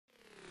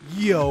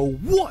Yo,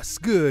 what's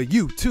good,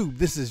 YouTube?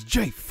 This is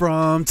Jay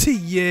from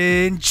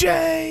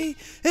TNJ,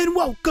 and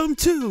welcome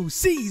to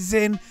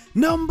season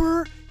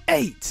number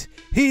 8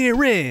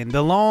 here in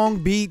the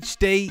Long Beach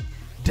State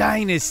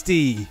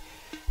Dynasty.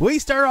 We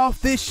start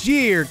off this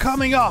year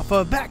coming off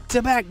of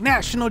back-to-back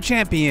national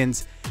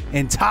champions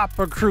and top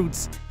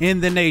recruits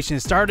in the nation.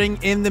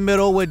 Starting in the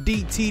middle with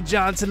DT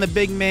Johnson, the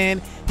big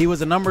man. He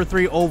was a number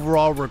 3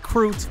 overall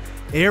recruit.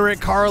 Eric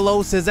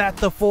Carlos is at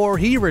the 4.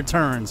 He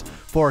returns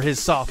for his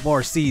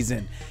sophomore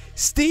season.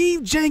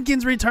 Steve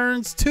Jenkins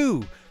returns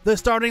to the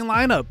starting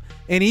lineup,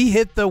 and he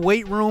hit the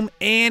weight room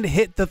and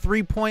hit the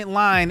three-point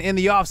line in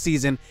the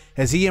offseason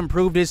as he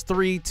improved his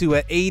 3 to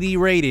an 80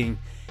 rating.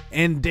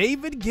 And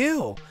David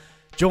Gill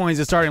joins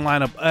the starting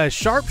lineup, a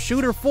sharp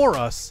shooter for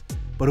us,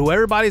 but who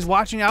everybody's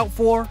watching out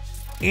for,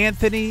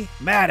 Anthony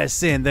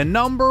Madison, the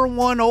number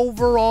 1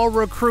 overall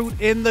recruit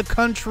in the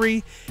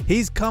country.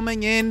 He's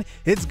coming in.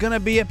 It's going to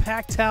be a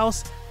packed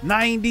house,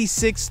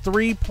 96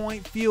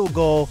 three-point field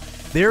goal.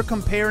 They're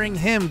comparing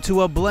him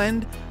to a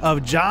blend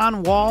of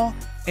John Wall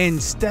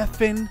and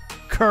Stephen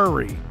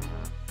Curry.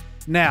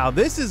 Now,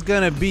 this is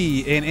going to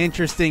be an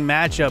interesting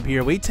matchup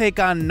here. We take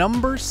on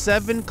number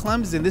 7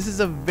 Clemson. This is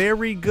a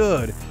very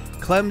good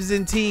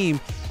Clemson team.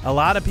 A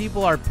lot of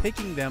people are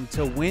picking them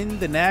to win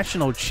the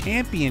national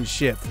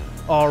championship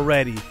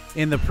already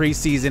in the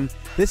preseason.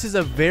 This is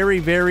a very,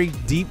 very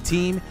deep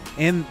team,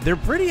 and they're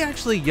pretty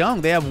actually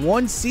young. They have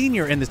 1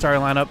 senior in the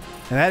starting lineup,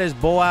 and that is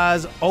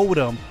Boaz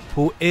Odom,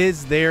 who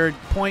is their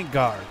point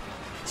guard.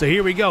 So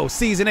here we go,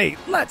 season 8.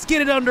 Let's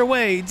get it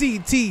underway.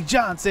 DT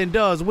Johnson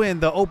does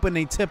win the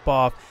opening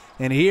tip-off.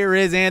 And here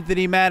is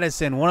Anthony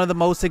Madison, one of the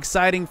most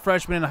exciting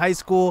freshmen in high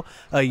school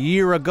a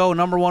year ago,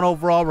 number 1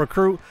 overall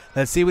recruit.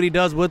 Let's see what he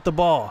does with the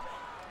ball.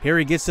 Here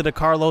he gets to the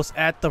Carlos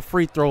at the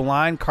free throw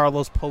line.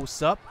 Carlos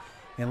posts up,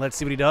 and let's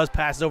see what he does.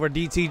 Passes over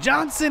DT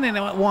Johnson, and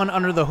it went one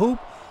under the hoop.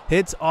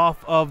 Hits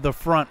off of the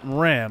front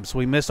rim, so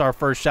we missed our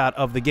first shot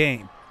of the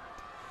game.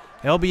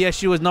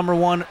 LBSU is number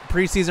 1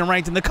 preseason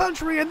ranked in the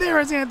country, and there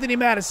is Anthony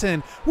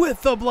Madison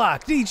with the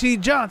block.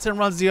 DT Johnson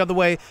runs the other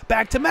way.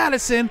 Back to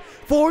Madison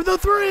for the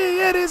 3.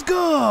 It is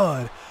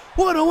good.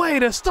 What a way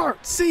to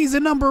start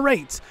season number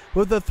 8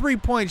 with a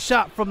 3-point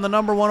shot from the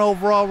number 1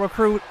 overall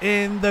recruit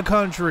in the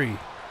country.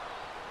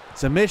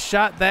 It's a missed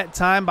shot that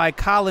time by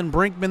Colin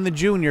Brinkman, the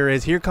junior,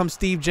 as here comes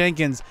Steve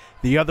Jenkins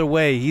the other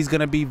way. He's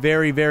going to be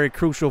very, very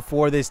crucial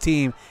for this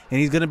team, and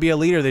he's going to be a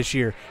leader this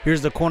year.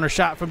 Here's the corner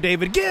shot from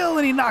David Gill,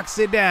 and he knocks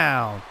it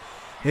down.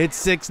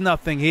 It's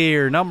 6-0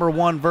 here. Number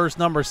 1 versus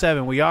number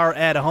 7. We are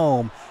at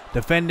home,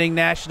 defending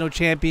national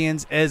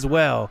champions as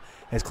well,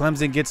 as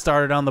Clemson gets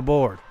started on the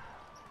board.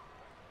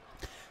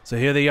 So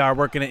here they are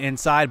working it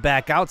inside,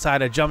 back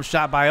outside. A jump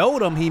shot by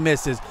Odom. He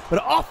misses,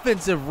 but an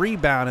offensive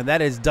rebound, and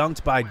that is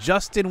dunked by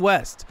Justin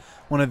West,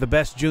 one of the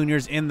best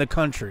juniors in the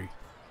country.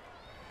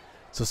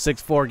 So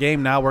 6-4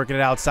 game now, working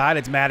it outside.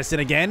 It's Madison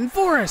again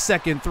for a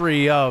second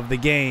 3 of the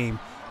game.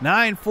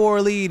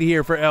 9-4 lead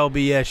here for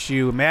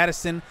LBSU.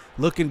 Madison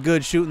looking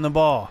good shooting the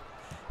ball.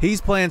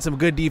 He's playing some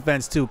good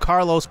defense too.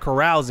 Carlos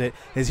corrals it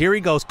as here he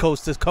goes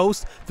coast to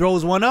coast,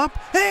 throws one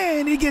up,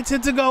 and he gets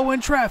it to go in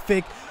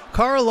traffic.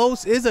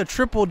 Carlos is a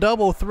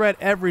triple-double threat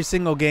every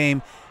single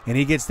game, and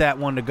he gets that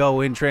one to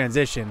go in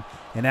transition.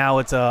 And now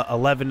it's a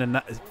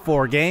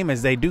 11-4 game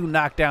as they do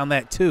knock down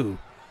that 2.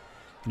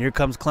 And here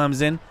comes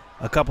Clemson.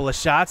 A couple of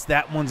shots.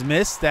 That one's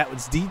missed. That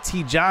was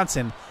DT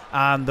Johnson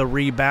on the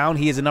rebound.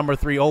 He is a number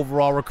 3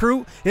 overall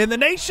recruit in the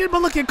nation,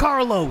 but look at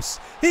Carlos.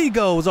 He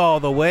goes all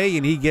the way,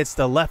 and he gets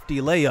the lefty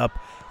layup,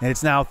 and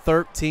it's now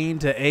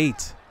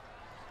 13-8.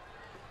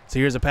 So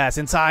here's a pass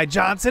inside.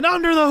 Johnson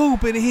under the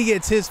hoop, and he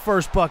gets his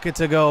first bucket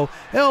to go.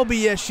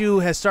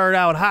 LBSU has started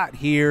out hot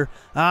here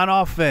on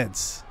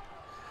offense.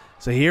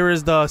 So here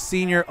is the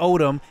senior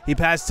Odom. He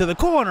passes to the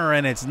corner,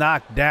 and it's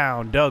knocked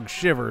down. Doug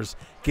Shivers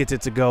gets it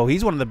to go.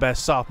 He's one of the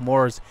best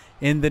sophomores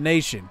in the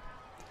nation.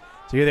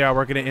 So here they are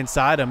working it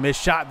inside. A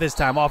missed shot this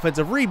time.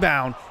 Offensive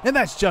rebound, and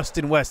that's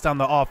Justin West on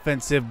the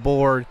offensive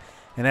board.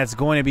 And that's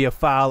going to be a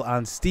foul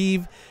on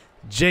Steve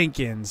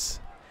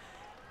Jenkins.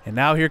 And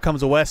now here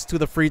comes West to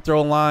the free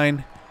throw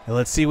line. And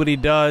let's see what he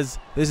does.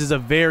 This is a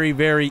very,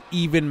 very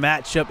even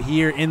matchup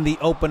here in the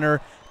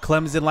opener.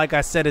 Clemson, like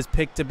I said, is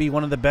picked to be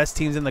one of the best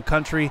teams in the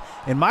country.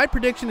 And my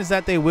prediction is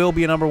that they will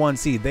be a number 1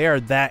 seed. They are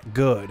that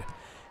good.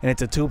 And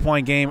it's a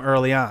 2-point game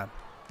early on.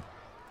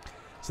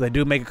 So they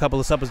do make a couple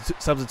of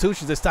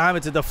substitutions. This time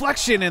it's a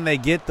deflection, and they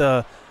get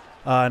the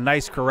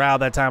nice corral.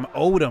 That time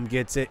Odom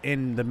gets it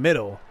in the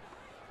middle.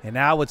 And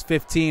now it's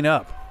 15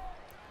 up.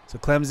 So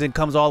Clemson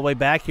comes all the way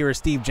back. Here is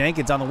Steve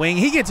Jenkins on the wing.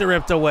 He gets it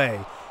ripped away.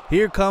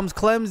 Here comes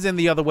Clemson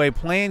the other way,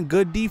 playing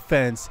good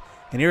defense.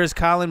 And here is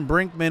Colin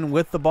Brinkman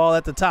with the ball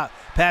at the top,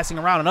 passing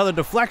around. Another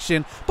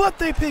deflection, but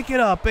they pick it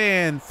up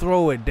and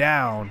throw it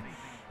down.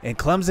 And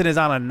Clemson is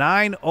on a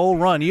 9-0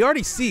 run. You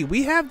already see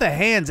we have the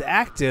hands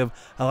active,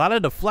 a lot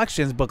of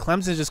deflections, but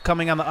Clemson's just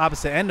coming on the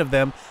opposite end of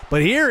them.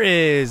 But here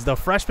is the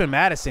freshman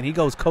Madison. He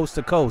goes coast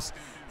to coast.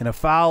 And a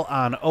foul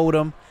on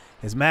Odom.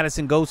 As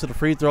Madison goes to the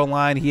free throw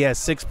line, he has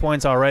 6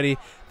 points already.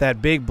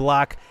 That big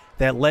block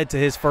that led to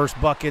his first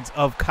buckets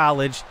of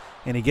college,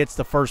 and he gets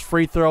the first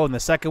free throw, and the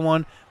second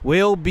one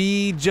will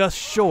be just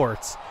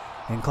short,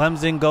 and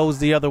Clemson goes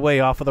the other way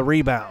off of the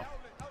rebound.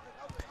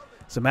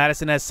 So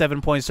Madison has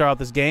 7-point start out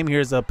this game.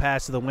 Here's a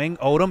pass to the wing.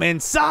 Odom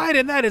inside,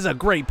 and that is a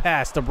great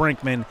pass to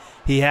Brinkman.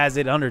 He has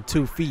it under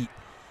 2 feet.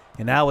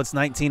 And now it's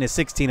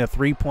 19-16, a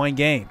 3-point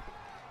game.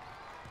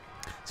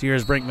 So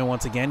here's Brinkman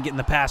once again getting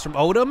the pass from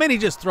Odom, and he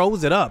just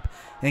throws it up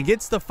and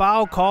gets the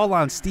foul call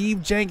on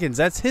Steve Jenkins.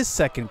 That's his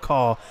second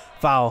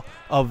foul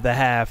of the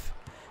half.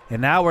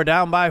 And now we're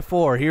down by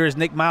 4. Here's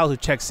Nick Miles who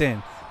checks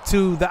in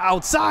to the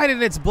outside,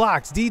 and it's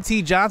blocked.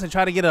 D.T. Johnson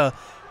trying to get a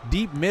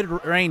deep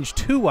mid-range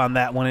 2 on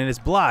that one, and it's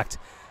blocked.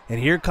 And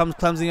here comes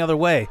Clemson the other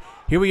way.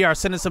 Here we are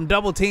sending some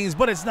double teams,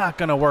 but it's not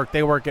going to work.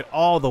 They work it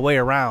all the way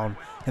around,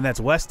 and that's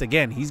West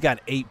again. He's got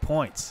 8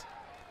 points.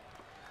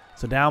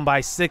 So down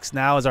by 6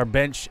 now as our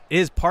bench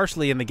is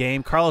partially in the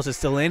game. Carlos is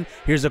still in.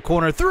 Here's a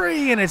corner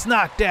 3, and it's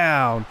knocked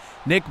down.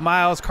 Nick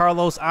Miles,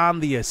 Carlos on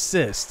the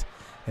assist.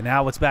 And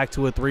now it's back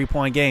to a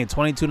 3-point game,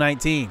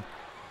 22-19.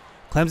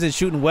 Clemson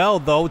shooting well,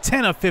 though,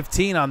 10 of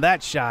 15 on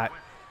that shot.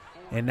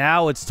 And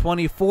now it's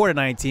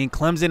 24-19.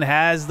 Clemson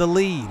has the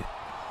lead.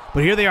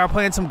 But here they are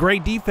playing some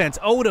great defense.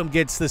 Odom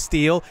gets the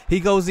steal. He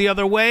goes the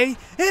other way,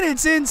 and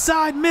it's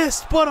inside,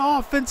 missed, but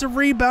offensive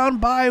rebound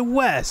by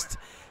West.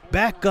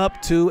 Back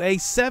up to a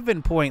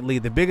 7-point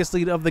lead, the biggest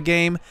lead of the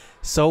game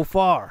so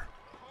far.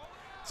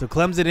 So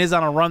Clemson is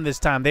on a run this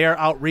time. They are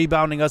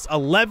out-rebounding us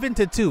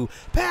 11-2.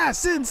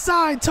 Pass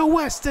inside to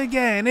West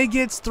again. It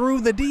gets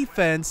through the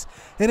defense,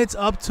 and it's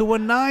up to a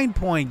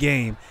 9-point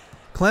game.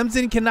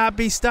 Clemson cannot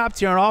be stopped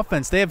here on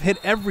offense. They have hit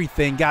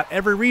everything, got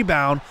every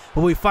rebound,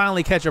 but we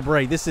finally catch a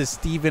break. This is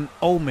Stephen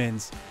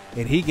Omens,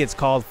 and he gets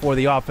called for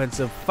the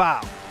offensive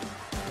foul.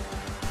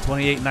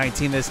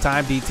 28-19 this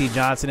time. D.T.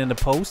 Johnson in the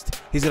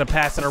post. He's going to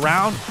pass it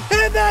around,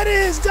 and that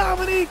is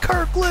Dominique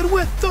Kirkland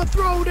with the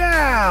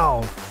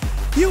throwdown.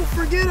 You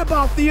forget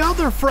about the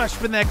other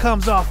freshman that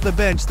comes off the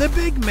bench, the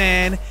big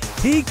man.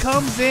 He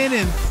comes in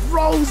and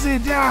throws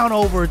it down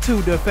over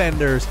 2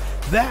 defenders.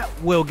 That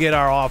will get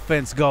our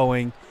offense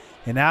going.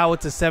 And now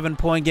it's a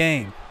 7-point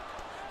game.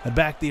 And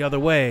back the other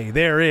way,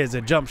 there is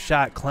a jump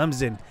shot.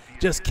 Clemson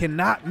just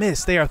cannot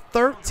miss. They are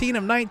 13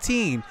 of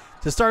 19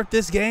 to start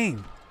this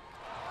game.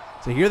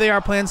 So here they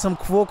are playing some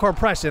full court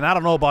press. I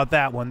don't know about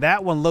that one.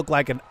 That one looked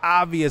like an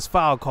obvious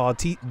foul call.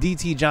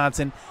 D.T.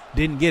 Johnson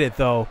didn't get it,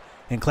 though.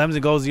 And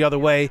Clemson goes the other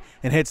way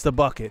and hits the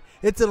bucket.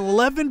 It's an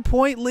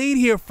 11-point lead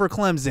here for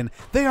Clemson.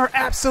 They are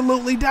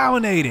absolutely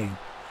dominating.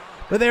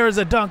 But there is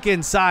a dunk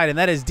inside, and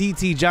that is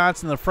D.T.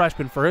 Johnson, the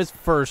freshman, for his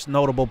first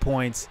notable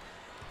points.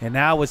 And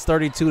now it's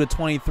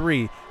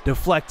 32-23,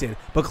 deflected.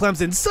 But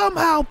Clemson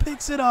somehow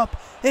picks it up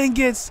and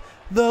gets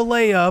the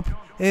layup,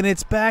 and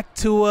it's back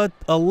to a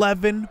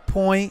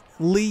 11-point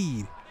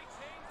lead.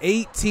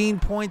 18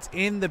 points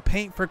in the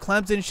paint for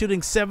Clemson, shooting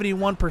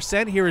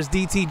 71%. Here is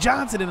D.T.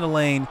 Johnson in the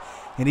lane,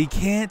 and he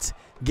can't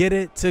get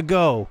it to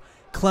go.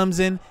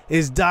 Clemson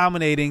is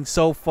dominating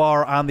so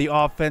far on the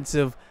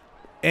offensive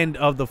end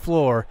of the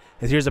floor.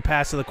 As here's a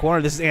pass to the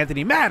corner. This is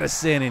Anthony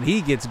Madison, and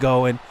he gets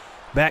going.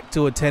 Back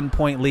to a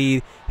 10-point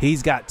lead.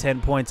 He's got 10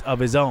 points of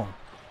his own.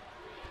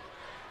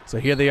 So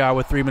here they are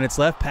with 3 minutes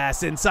left.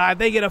 Pass inside.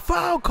 They get a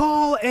foul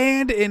call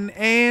and an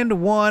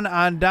and one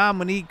on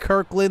Dominique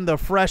Kirkland, the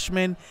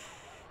freshman.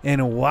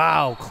 And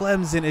wow,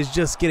 Clemson is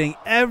just getting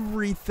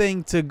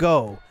everything to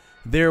go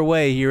their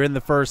way here in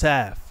the first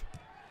half.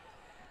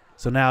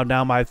 So now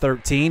down by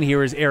 13.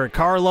 Here is Eric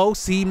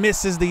Carlos. He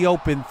misses the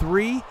open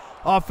 3.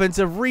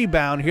 Offensive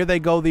rebound. Here they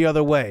go the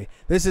other way.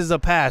 This is a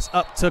pass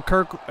up to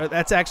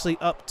that's actually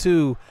up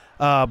to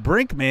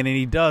Brinkman, and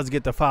he does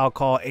get the foul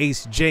call.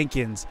 Ace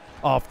Jenkins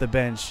off the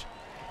bench.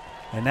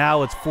 And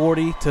now it's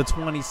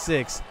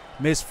 40-26.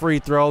 Missed free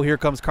throw. Here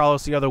comes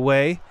Carlos the other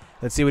way.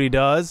 Let's see what he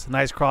does.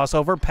 Nice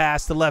crossover.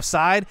 Pass to the left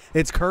side.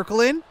 It's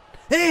Kirkland,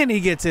 and he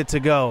gets it to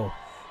go.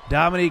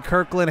 Dominique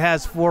Kirkland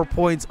has 4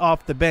 points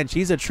off the bench.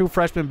 He's a true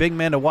freshman big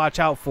man to watch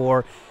out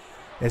for.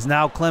 As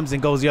now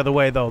Clemson goes the other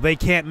way, though. They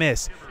can't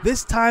miss.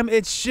 This time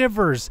it's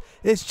Shivers.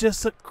 It's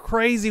just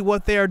crazy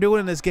what they are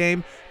doing in this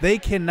game. They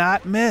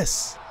cannot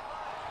miss.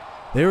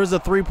 There was a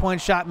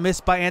 3-point shot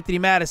missed by Anthony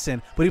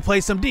Madison, but he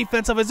plays some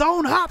defense of his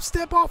own. Hop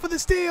step off of the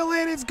steal,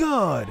 and it's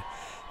good.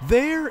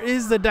 There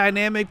is the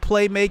dynamic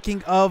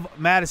playmaking of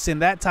Madison.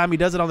 That time he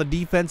does it on the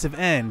defensive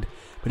end.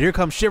 But here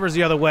comes Shivers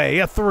the other way.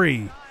 A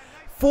 3.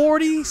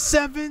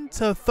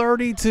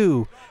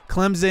 47-32.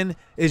 Clemson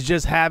is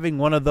just having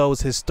one of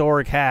those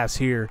historic halves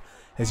here.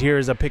 As here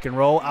is a pick and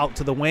roll out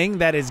to the wing.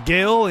 That is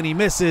Gill, and he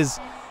misses.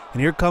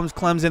 And here comes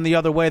Clemson the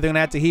other way. They're going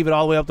to have to heave it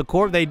all the way up the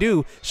court. They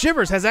do.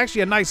 Shivers has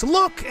actually a nice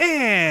look,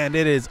 and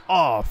it is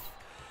off.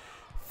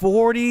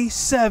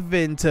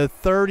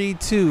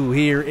 47-32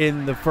 here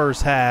in the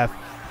first half.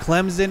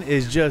 Clemson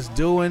is just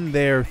doing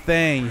their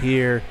thing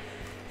here,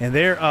 and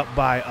they're up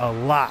by a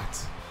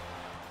lot.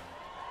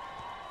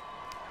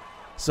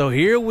 So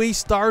here we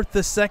start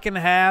the second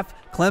half.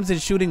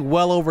 Clemson shooting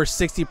well over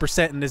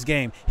 60% in this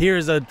game.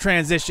 Here's a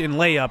transition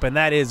layup, and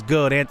that is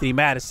good. Anthony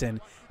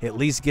Madison at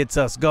least gets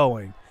us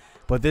going.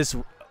 But this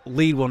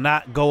lead will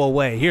not go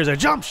away. Here's a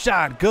jump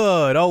shot.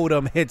 Good.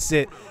 Odom hits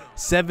it.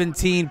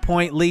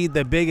 17-point lead,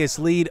 the biggest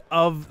lead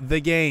of the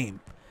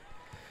game.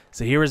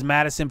 So here is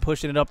Madison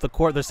pushing it up the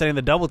court. They're setting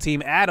the double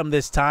team at him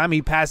this time.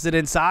 He passes it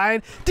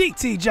inside.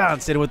 DT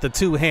Johnson with the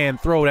two-hand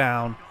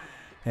throwdown.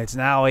 It's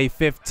now a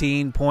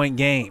 15-point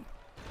game.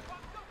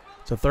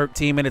 So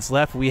 13 minutes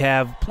left. We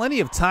have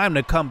plenty of time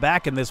to come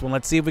back in this one.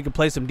 Let's see if we can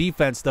play some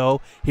defense, though.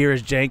 Here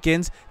is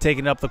Jenkins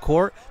taking up the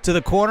court to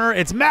the corner.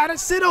 It's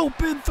Madison,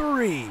 open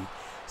three.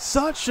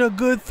 Such a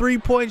good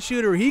three-point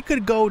shooter. He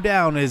could go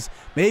down as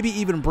maybe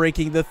even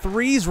breaking the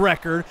threes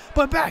record,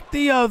 but back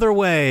the other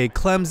way.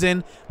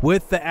 Clemson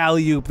with the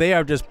alley-oop. They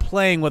are just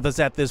playing with us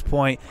at this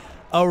point.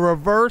 A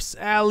reverse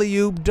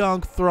alley-oop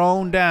dunk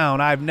thrown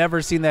down. I've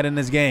never seen that in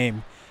this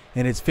game.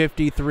 And it's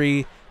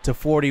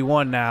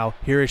 53-41 now.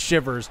 Here is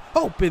Shivers.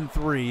 Open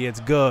three.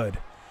 It's good.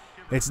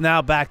 It's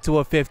now back to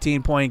a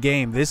 15-point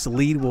game. This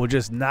lead will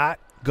just not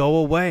go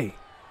away.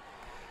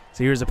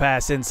 So here's a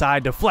pass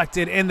inside,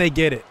 deflected, and they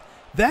get it.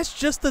 That's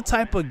just the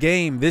type of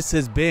game this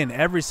has been.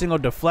 Every single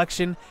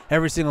deflection,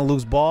 every single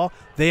loose ball,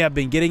 they have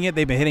been getting it.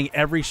 They've been hitting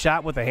every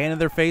shot with a hand in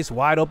their face,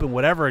 wide open,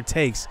 whatever it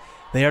takes.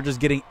 They are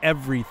just getting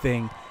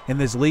everything. And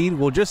this lead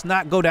will just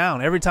not go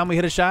down. Every time we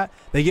hit a shot,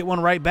 they get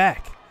one right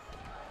back.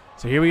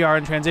 So here we are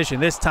in transition.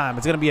 This time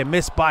it's going to be a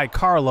miss by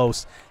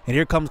Carlos. And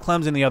here comes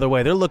Clemson the other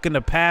way. They're looking to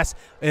pass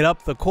it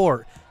up the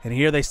court. And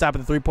here they stop at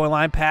the three-point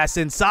line, pass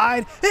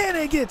inside, and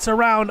it gets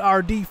around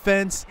our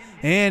defense.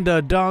 And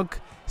a dunk.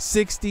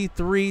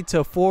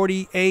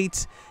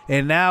 63-48,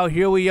 and now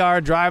here we are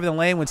driving the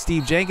lane with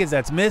Steve Jenkins.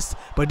 That's missed,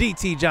 but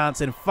DT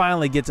Johnson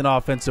finally gets an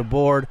offensive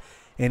board,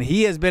 and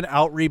he has been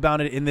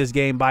out-rebounded in this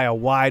game by a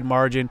wide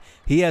margin.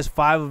 He has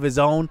 5 of his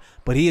own,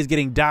 but he is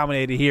getting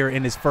dominated here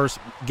in his first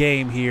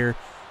game here.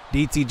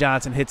 DT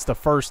Johnson hits the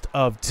first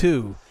of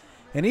 2,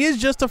 and he is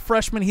just a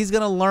freshman. He's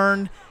going to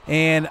learn,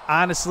 and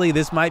honestly,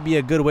 this might be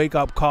a good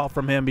wake-up call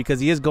from him because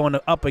he is going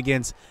up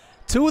against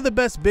 2 of the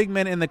best big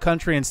men in the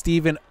country, and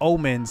Stephen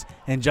Omens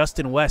and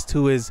Justin West,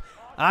 who is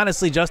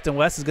honestly, Justin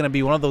West is going to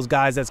be one of those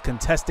guys that's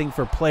contesting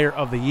for player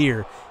of the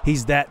year.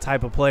 He's that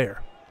type of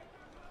player.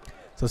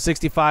 So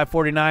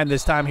 65-49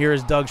 this time. Here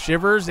is Doug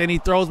Shivers, and he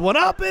throws one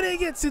up, and he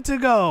gets it to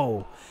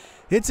go.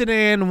 It's an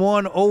and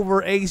one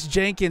over Ace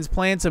Jenkins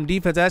playing some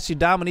defense. Actually,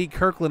 Dominique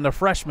Kirkland, the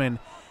freshman,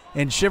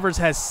 and Shivers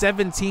has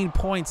 17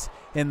 points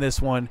in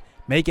this one.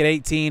 Make it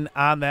 18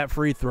 on that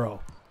free throw.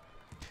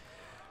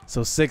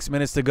 So 6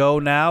 minutes to go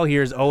now.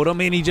 Here's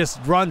Odom, and he just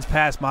runs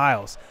past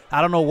Miles. I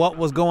don't know what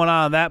was going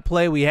on that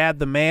play. We had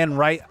the man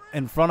right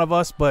in front of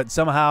us, but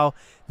somehow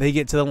they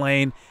get to the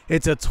lane.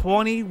 It's a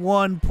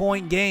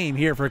 21-point game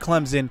here for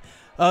Clemson.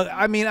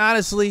 I mean,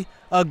 honestly,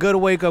 a good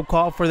wake-up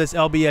call for this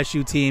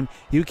LBSU team.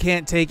 You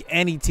can't take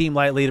any team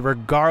lightly,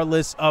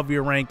 regardless of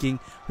your ranking.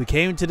 We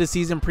came into the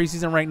season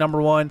preseason ranked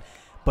 #1,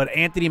 but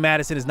Anthony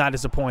Madison is not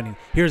disappointing.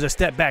 Here's a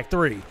step-back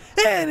three,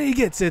 and he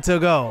gets it to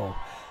go.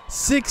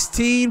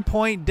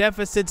 16-point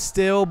deficit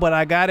still, but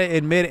I got to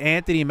admit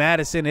Anthony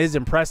Madison is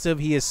impressive.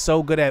 He is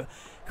so good at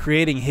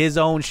creating his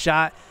own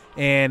shot,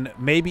 and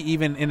maybe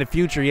even in the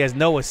future. He has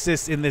no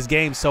assists in this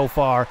game so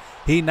far.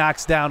 He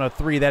knocks down a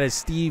 3. That is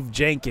Steve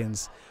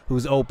Jenkins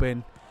who's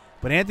open.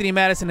 But Anthony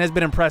Madison has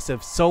been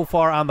impressive so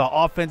far on the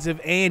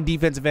offensive and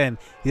defensive end.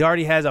 He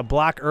already has a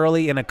block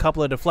early and a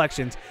couple of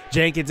deflections.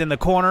 Jenkins in the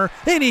corner,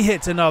 and he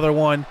hits another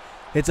one.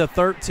 It's a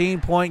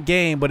 13-point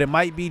game, but it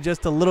might be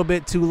just a little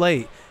bit too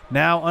late.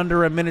 Now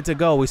under a minute to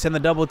go. We send the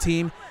double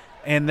team,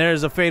 and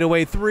there's a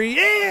fadeaway 3,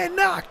 and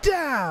knocked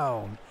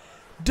down.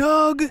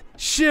 Doug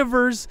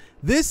Shivers,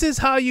 this is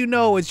how you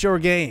know it's your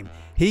game.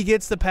 He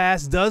gets the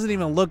pass, doesn't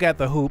even look at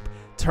the hoop,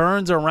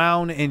 turns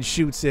around and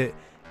shoots it,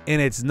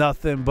 and it's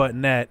nothing but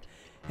net.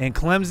 And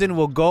Clemson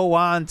will go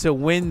on to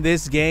win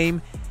this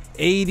game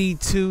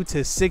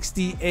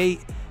 82-68.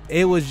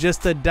 It was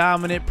just a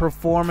dominant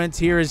performance.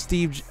 Here is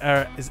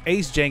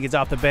Ace Jenkins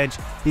off the bench.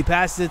 He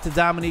passes it to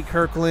Dominique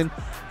Kirkland,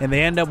 and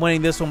they end up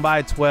winning this one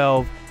by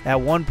 12.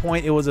 At one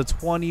point, it was a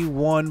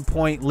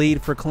 21-point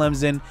lead for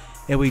Clemson,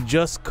 and we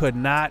just could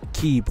not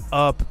keep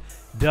up.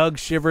 Doug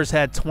Shivers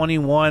had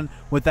 21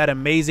 with that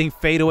amazing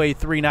fadeaway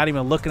 3, not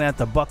even looking at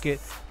the bucket.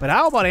 But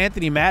how about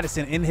Anthony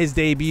Madison in his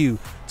debut?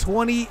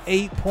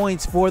 28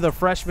 points for the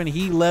freshman.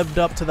 He lived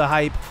up to the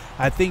hype.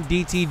 I think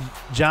DT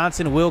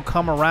Johnson will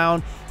come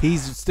around.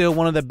 He's still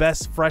one of the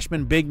best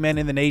freshman big men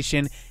in the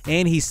nation,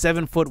 and he's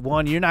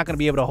 7'1". You're not going to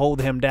be able to hold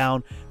him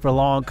down for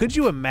long. Could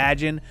you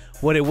imagine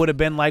what it would have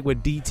been like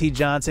with DT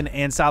Johnson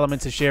and Solomon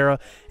Teixeira?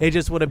 It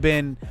just would have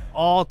been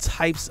all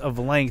types of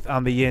length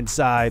on the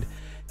inside.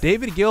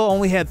 David Gill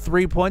only had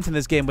 3 points in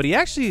this game, but he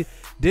actually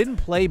didn't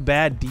play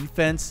bad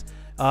defense.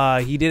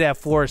 He did have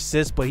 4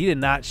 assists, but he did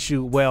not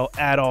shoot well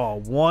at all.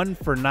 1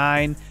 for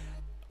 9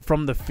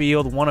 from the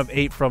field, 1 of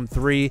 8 from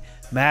 3.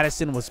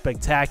 Madison was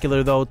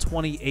spectacular, though,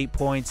 28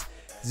 points.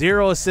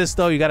 0 assists,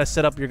 though. You got to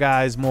set up your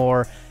guys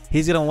more.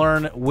 He's going to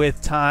learn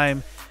with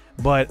time,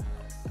 but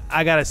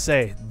I got to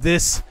say,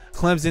 this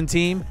Clemson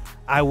team,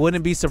 I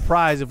wouldn't be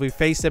surprised if we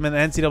faced them in the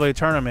NCAA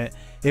tournament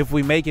if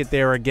we make it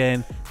there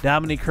again.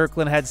 Dominique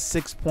Kirkland had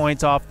 6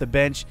 points off the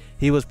bench.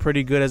 He was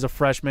pretty good as a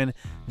freshman.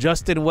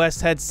 Justin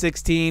West had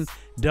 16.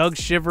 Doug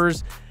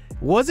Shivers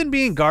wasn't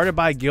being guarded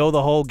by Gill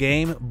the whole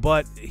game,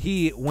 but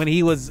when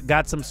he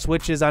got some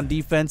switches on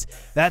defense,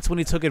 that's when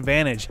he took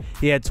advantage.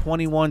 He had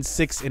 21,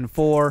 6, and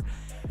 4,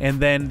 and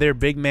then their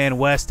big man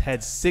West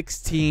had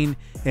 16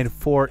 and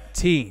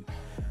 14.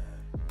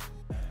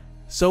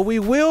 So we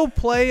will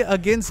play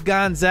against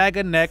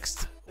Gonzaga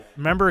next.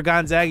 Remember,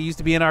 Gonzaga used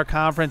to be in our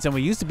conference, and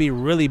we used to be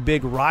really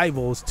big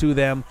rivals to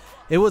them.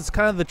 It was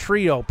kind of the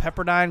trio,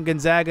 Pepperdine,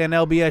 Gonzaga, and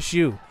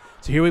LBSU.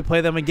 So here we play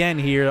them again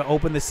here to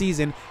open the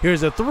season.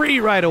 Here's a 3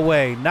 right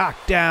away.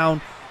 Knocked down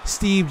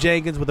Steve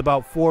Jenkins with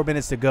about 4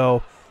 minutes to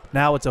go.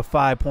 Now it's a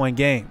 5-point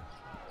game.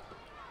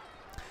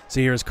 So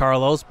here's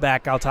Carlos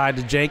back outside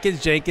to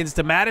Jenkins. Jenkins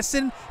to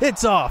Madison.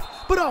 It's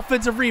off, but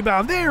offensive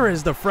rebound. There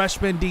is the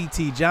freshman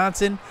D.T.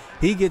 Johnson.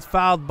 He gets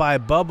fouled by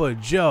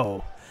Bubba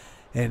Joe.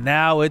 And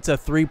now it's a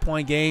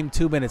 3-point game,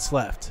 2 minutes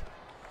left.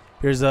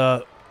 Here's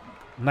a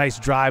nice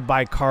drive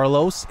by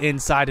Carlos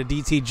inside to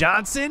D.T.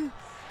 Johnson.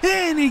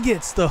 And he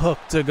gets the hook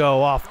to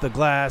go off the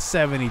glass,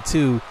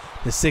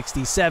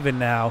 72-67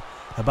 now.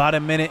 About a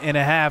minute and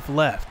a half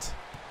left.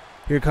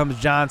 Here comes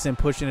Johnson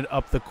pushing it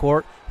up the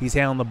court. He's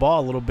handling the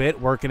ball a little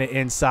bit, working it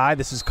inside.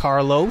 This is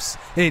Carlos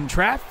in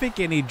traffic,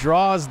 and he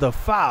draws the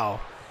foul.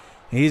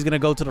 And he's going to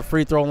go to the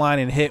free throw line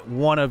and hit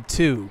 1 of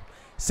 2,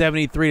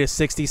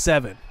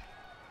 73-67.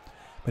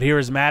 But here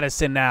is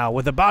Madison now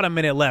with about a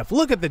minute left.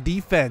 Look at the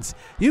defense.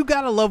 You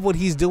got to love what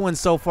he's doing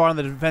so far on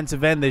the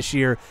defensive end this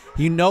year.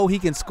 You know he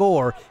can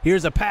score.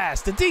 Here's a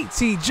pass to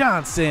D.T.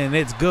 Johnson.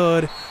 It's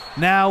good.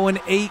 Now an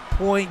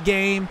 8-point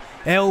game.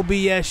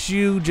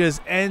 LBSU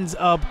just ends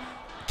up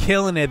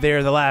killing it there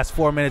in the last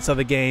 4 minutes of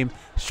the game,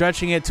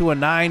 stretching it to a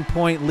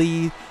 9-point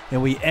lead,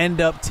 and we end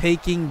up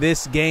taking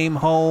this game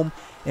home.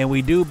 And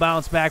we do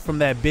bounce back from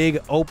that big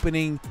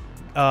opening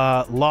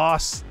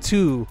loss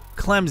to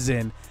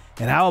Clemson.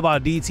 And how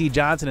about D.T.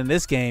 Johnson in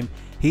this game?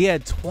 He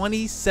had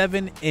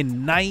 27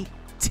 and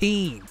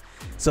 19.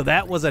 So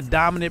that was a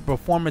dominant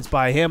performance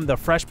by him. The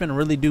freshmen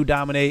really do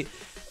dominate.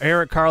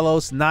 Eric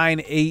Carlos,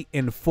 9, 8,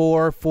 and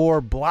 4.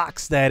 4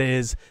 blocks, that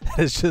is. That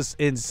is just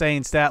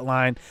insane stat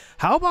line.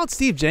 How about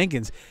Steve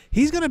Jenkins?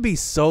 He's going to be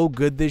so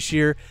good this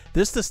year.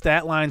 The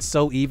stat line's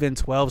so even,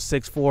 12,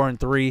 6, 4, and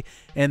 3.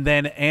 And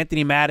then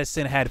Anthony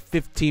Madison had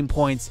 15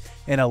 points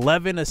and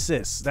 11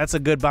 assists. That's a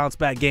good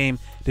bounce-back game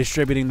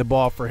distributing the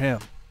ball for him.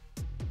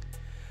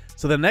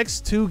 So the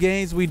next 2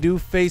 games we do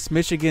face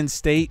Michigan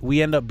State.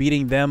 We end up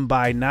beating them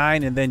by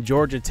 9, and then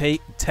Georgia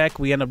Tech,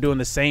 we end up doing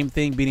the same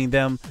thing, beating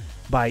them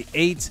by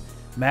 8.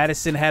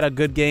 Madison had a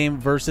good game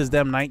versus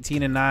them,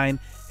 19 and 9,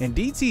 and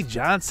D.T.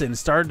 Johnson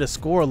started to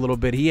score a little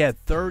bit. He had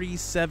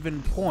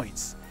 37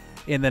 points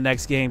in the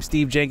next game.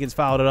 Steve Jenkins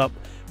followed it up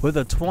with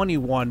a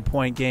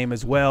 21-point game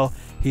as well.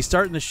 He's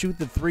starting to shoot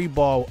the 3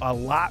 ball a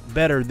lot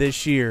better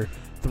this year,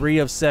 3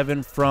 of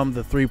 7 from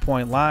the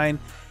 3-point line.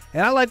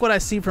 And I like what I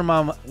see from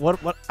him.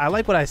 I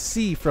like what I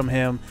see from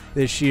him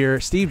this year.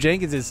 Steve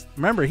Jenkins is,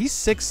 remember, he's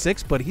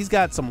 6'6", but he's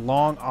got some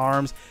long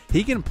arms.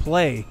 He can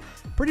play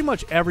pretty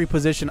much every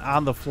position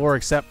on the floor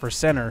except for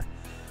center.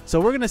 So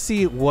we're going to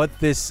see what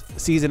this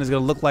season is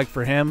going to look like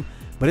for him.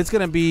 But it's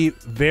going to be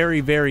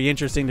very, very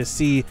interesting to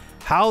see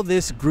how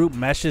this group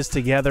meshes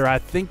together. I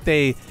think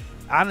they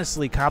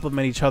honestly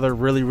complement each other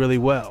really, really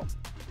well.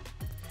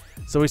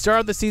 So we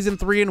start the season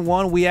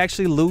 3-1. We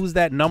actually lose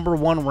that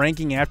 #1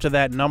 ranking after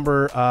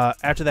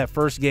that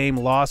first game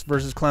loss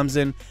versus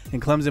Clemson, and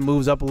Clemson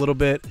moves up a little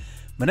bit.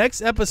 The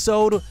next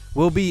episode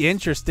will be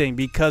interesting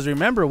because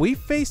remember, we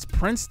faced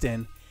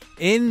Princeton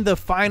in the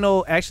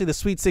final, actually the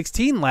Sweet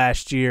 16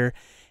 last year,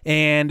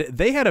 and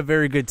they had a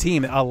very good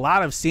team, a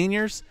lot of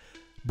seniors.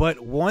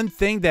 But one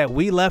thing that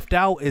we left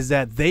out is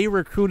that they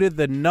recruited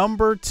the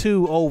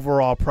 #2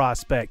 overall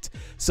prospect.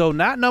 So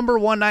not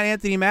 #1, not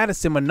Anthony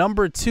Madison, but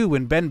 #2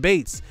 in Ben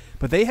Bates.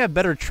 But they have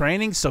better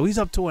training, so he's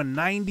up to a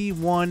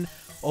 91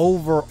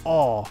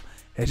 overall.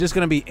 It's just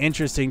going to be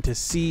interesting to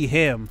see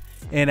him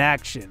in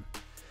action.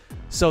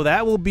 So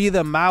that will be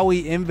the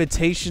Maui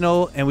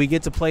Invitational, and we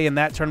get to play in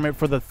that tournament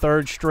for the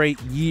 3rd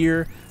straight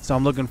year. So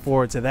I'm looking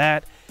forward to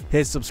that.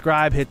 Hit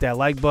subscribe, hit that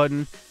like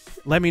button.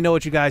 Let me know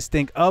what you guys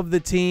think of the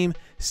team.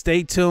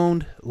 Stay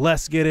tuned.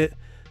 Let's get it.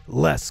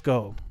 Let's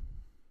go.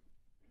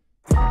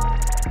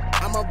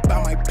 I'm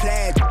about my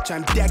pledge.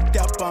 I'm decked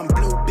up on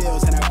blue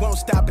bills, and I won't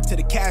stop until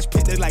the cash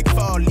pit look like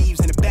fall leaves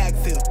in a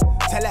backfield.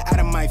 Tell her out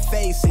of my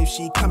face if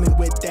she coming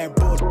with that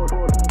bull.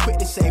 Quick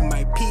to say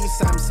my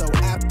piece. I'm so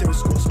after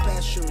school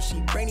special.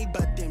 She brainy,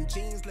 but them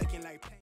jeans looking like